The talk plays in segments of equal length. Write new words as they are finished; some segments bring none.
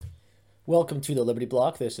Welcome to the Liberty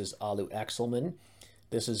Block. This is Alu Axelman.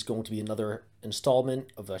 This is going to be another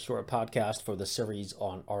installment of a short podcast for the series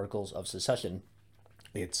on Articles of Secession.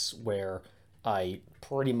 It's where I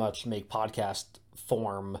pretty much make podcast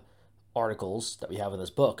form articles that we have in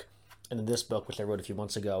this book. And in this book, which I wrote a few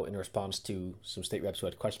months ago in response to some state reps who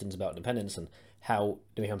had questions about independence and how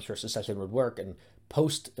New Hampshire secession would work and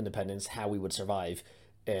post-independence, how we would survive.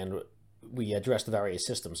 And we address the various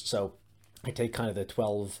systems. So I take kind of the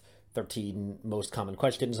 12, 13 most common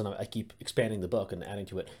questions, and I keep expanding the book and adding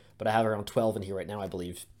to it. But I have around 12 in here right now, I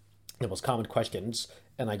believe, the most common questions,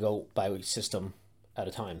 and I go by system at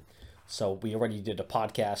a time. So we already did a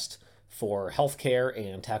podcast for healthcare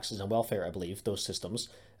and taxes and welfare, I believe, those systems,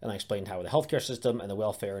 and I explained how the healthcare system and the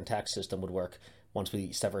welfare and tax system would work once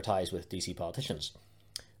we sever ties with DC politicians.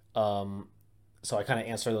 So I kind of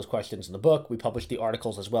answer those questions in the book. We published the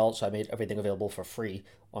articles as well, so I made everything available for free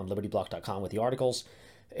on libertyblock.com with the articles.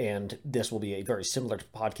 And this will be a very similar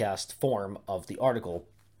podcast form of the article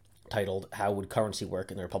titled "How Would Currency Work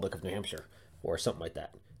in the Republic of New Hampshire?" or something like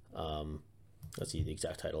that. Let's see the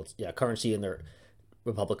exact title. Currency in the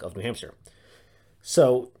Republic of New Hampshire.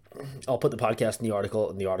 So I'll put the podcast in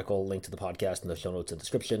the article link to the podcast in the show notes and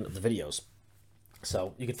description of the videos.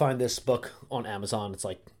 So you can find this book on Amazon. It's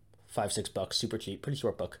like $5-6, super cheap, pretty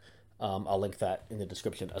short book. I'll link that in the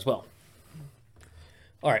description as well.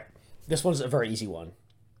 All right, this one's a very easy one.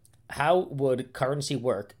 How would currency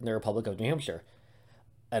work in the Republic of New Hampshire?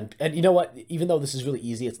 And you know what? Even though this is really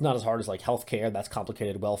easy, it's not as hard as like healthcare. That's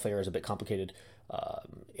complicated. Welfare is a bit complicated.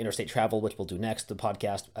 Interstate travel, which we'll do next. The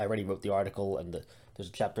podcast, I already wrote the article, and there's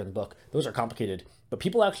a chapter in the book. Those are complicated. But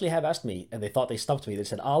people actually have asked me, and they thought they stumped me. They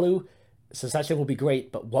said, Alu, secession will be great,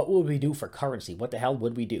 but what would we do for currency? What the hell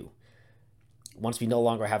would we do once we no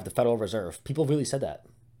longer have the Federal Reserve? People really said that.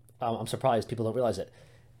 I'm surprised people don't realize it.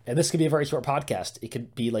 And this could be a very short podcast. It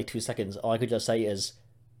could be like 2 seconds. All I could just say is,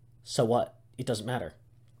 so what? It doesn't matter.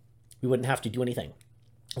 We wouldn't have to do anything.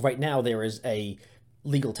 Right now, there is a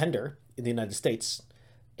legal tender in the United States,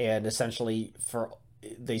 and essentially,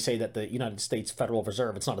 they say that the United States Federal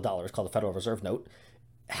Reserve, it's not a dollar, it's called the Federal Reserve note,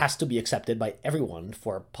 has to be accepted by everyone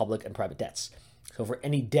for public and private debts. So for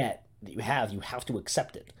any debt that you have to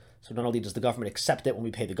accept it. So not only does the government accept it when we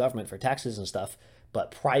pay the government for taxes and stuff, but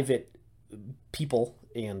private people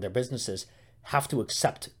and their businesses have to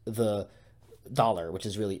accept the dollar, which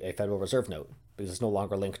is really a Federal Reserve note, because it's no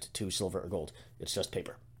longer linked to silver or gold. It's just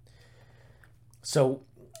paper. So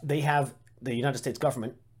the United States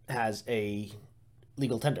government has a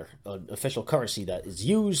legal tender, an official currency that is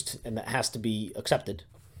used and that has to be accepted.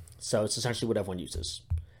 So it's essentially what everyone uses.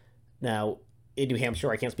 Now, in New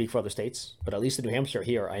Hampshire, I can't speak for other states, but at least in New Hampshire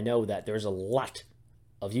here, I know that there's a lot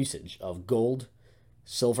of usage of gold,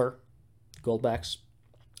 silver, goldbacks,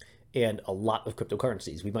 and a lot of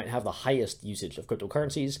cryptocurrencies. We might have the highest usage of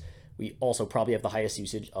cryptocurrencies. We also probably have the highest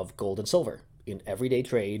usage of gold and silver in everyday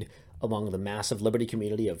trade among the massive Liberty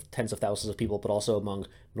community of tens of thousands of people, but also among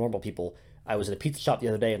normal people. I was at a pizza shop the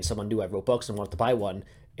other day, and someone knew I wrote books and wanted to buy one,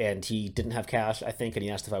 and he didn't have cash, I think, and he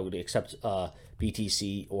asked if I would accept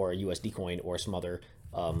BTC or USD coin or some other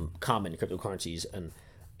common cryptocurrencies,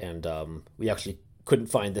 and we actually couldn't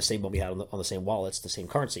find the same one we had on the same wallets, the same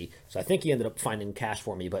currency. So I think he ended up finding cash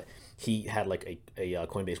for me, but he had like a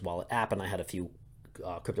Coinbase wallet app, and I had a few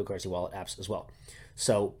cryptocurrency wallet apps as well.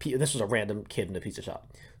 So this was a random kid in a pizza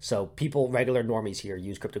shop. So people, regular normies here,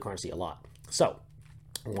 use cryptocurrency a lot. So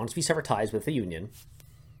once we sever ties with the union,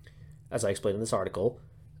 as I explained in this article,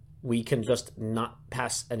 we can just not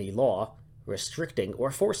pass any law restricting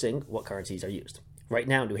or forcing what currencies are used. Right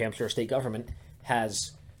now, New Hampshire state government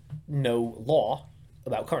has no law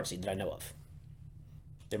about currency that I know of.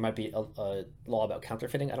 There might be a law about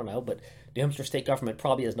counterfeiting, I don't know, but New Hampshire state government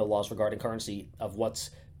probably has no laws regarding currency of what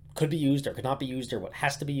could be used or could not be used or what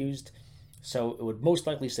has to be used. So it would most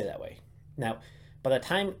likely stay that way. Now, by the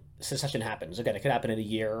time secession happens, again, it could happen in a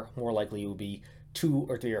year, more likely it would be 2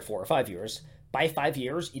 or 3 or 4 or 5 years. By 5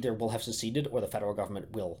 years, either we'll have seceded or the federal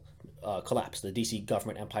government will collapse. The DC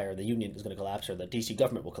government empire, the union is going to collapse, or the DC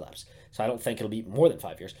government will collapse. So I don't think it'll be more than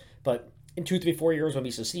 5 years. But in 2, 3, 4 years when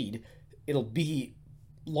we secede, it'll be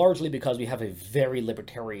largely because we have a very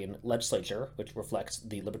libertarian legislature, which reflects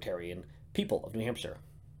the libertarian people of New Hampshire,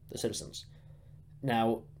 the citizens.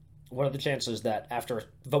 Now, what are the chances that after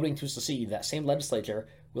voting to secede, that same legislature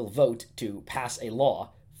will vote to pass a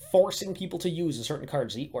law forcing people to use a certain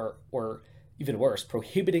currency, or even worse,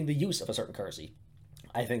 prohibiting the use of a certain currency?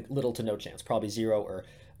 I think little to no chance, probably 0 or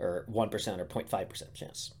 1% or 0.5%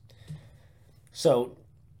 chance. So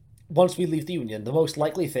once we leave the union, the most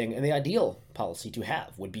likely thing and the ideal policy to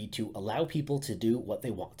have would be to allow people to do what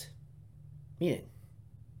they want. Meaning,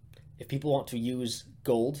 If people want to use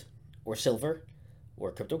gold or silver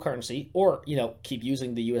or cryptocurrency, or, keep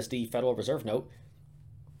using the USD Federal Reserve note,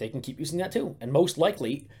 they can keep using that too. And most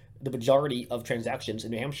likely, the majority of transactions in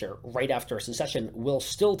New Hampshire right after secession will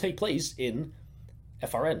still take place in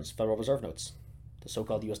FRNs, Federal Reserve notes, the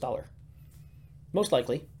so-called US dollar. Most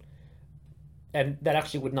likely. And that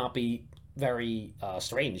actually would not be very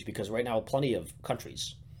strange, because right now plenty of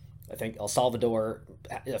countries, I think El Salvador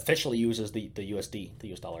officially uses the USD,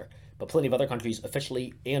 the US dollar, but plenty of other countries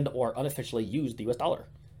officially and or unofficially use the US dollar.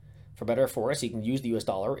 For better or for worse, you can use the US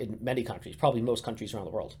dollar in many countries, probably most countries around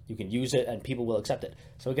the world. You can use it and people will accept it.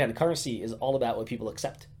 So again, currency is all about what people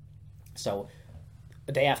accept. So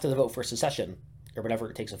a day after the vote for secession, or whenever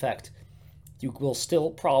it takes effect, you will still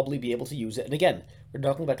probably be able to use it. And again, we're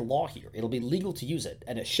talking about the law here. It'll be legal to use it,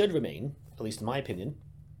 and it should remain, at least in my opinion,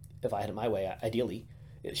 if I had it my way, ideally,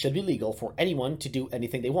 it should be legal for anyone to do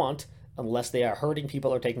anything they want unless they are hurting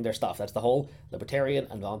people or taking their stuff. That's the whole libertarian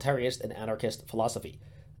and voluntarist and anarchist philosophy.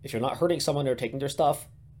 If you're not hurting someone or taking their stuff,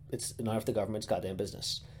 it's none of the government's goddamn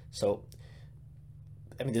business. So,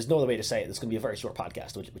 I mean, there's no other way to say it. This is going to be a very short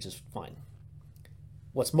podcast, which is fine.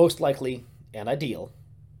 What's most likely and ideal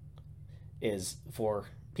is for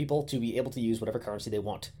people to be able to use whatever currency they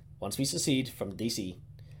want. Once we secede from DC,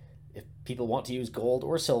 if people want to use gold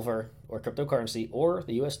or silver or cryptocurrency or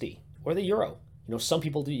the USD or the euro, some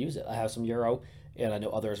people do use it. I have some euro, and I know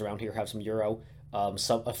others around here have some euro.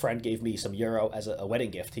 A friend gave me some euro as a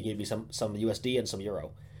wedding gift. He gave me some USD and some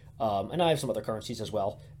euro. And I have some other currencies as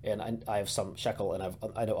well, and I have some shekel, and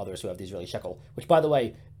I know others who have the Israeli shekel, which, by the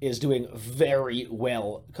way, is doing very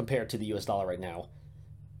well compared to the US dollar right now.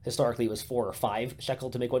 Historically, it was 4 or 5 shekel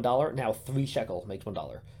to make $1. Now 3 shekel makes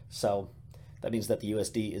 $1. So that means that the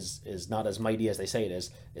USD is not as mighty as they say it is.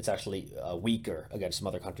 It's actually weaker against some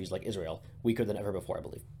other countries like Israel, weaker than ever before, I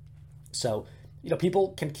believe. So,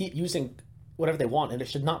 people can keep using whatever they want, and it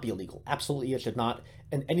should not be illegal. Absolutely, it should not.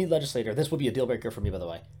 And any legislator, this would be a deal breaker for me, by the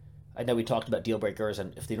way. I know we talked about deal breakers,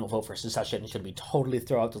 and if they don't vote for secession, should we totally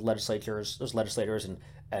throw out those legislators,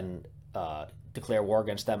 and declare war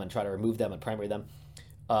against them and try to remove them and primary them?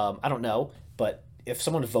 I don't know, but if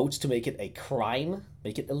someone votes to make it a crime,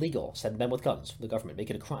 make it illegal, send men with guns from the government,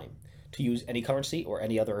 make it a crime to use any currency or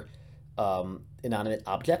any other inanimate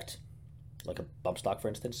object, like a bump stock, for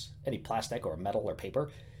instance, any plastic or metal or paper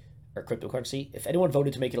or cryptocurrency. If anyone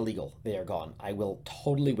voted to make it illegal, they are gone. I will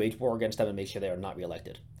totally wage war against them and make sure they are not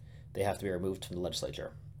reelected. They have to be removed from the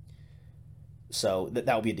legislature. So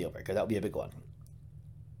that would be a deal breaker. That would be a big one.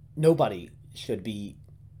 Nobody should be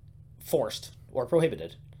forced or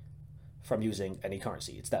prohibited from using any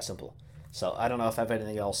currency. It's that simple. So I don't know if I have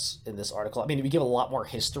anything else in this article. I mean, we give a lot more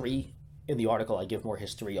history in the article. I give more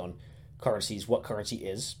history on currencies, what currency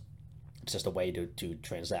is. It's just a way to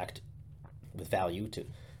transact with value, to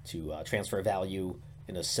transfer value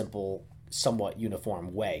in a simple, somewhat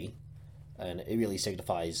uniform way. And it really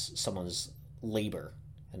signifies someone's labor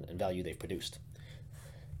and value they've produced.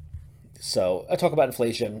 So I talk about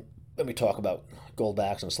inflation, and we talk about gold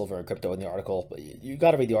backs and silver and crypto in the article. But you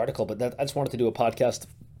got to read the article. But I just wanted to do a podcast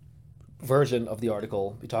version of the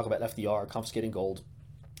article. We talk about FDR, confiscating gold,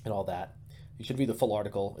 and all that. You should read the full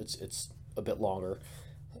article. It's a bit longer.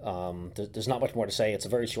 There's not much more to say. It's a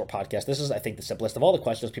very short podcast. This is, I think, the simplest of all the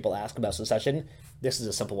questions people ask about secession. This is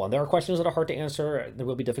a simple one. There are questions that are hard to answer. There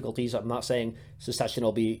will be difficulties. I'm not saying secession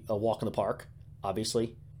will be a walk in the park,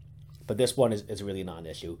 obviously, but this one is really not an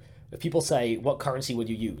issue. If people say, what currency would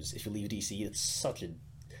you use if you leave DC? It's such a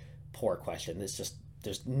poor question. It's just,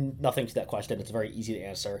 there's nothing to that question. It's very easy to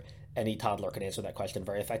answer. Any toddler can answer that question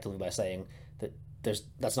very effectively by saying that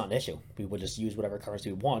that's not an issue. We would just use whatever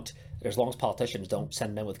currency we want. And as long as politicians don't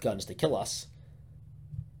send men with guns to kill us,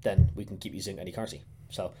 then we can keep using any currency.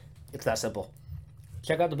 So it's that simple.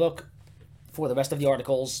 Check out the book for the rest of the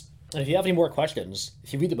articles. And if you have any more questions,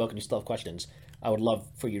 if you read the book and you still have questions, I would love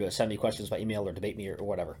for you to send me questions by email or debate me or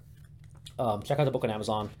whatever. Check out the book on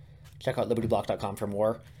Amazon. Check out libertyblock.com for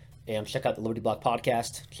more. And check out the Liberty Block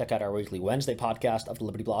podcast. Check out our weekly Wednesday podcast of the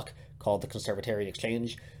Liberty Block called The Conservatarian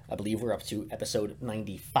Exchange. I believe we're up to episode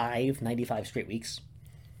 95 straight weeks,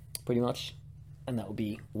 pretty much. And that will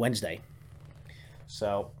be Wednesday.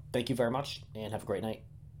 So thank you very much, and have a great night.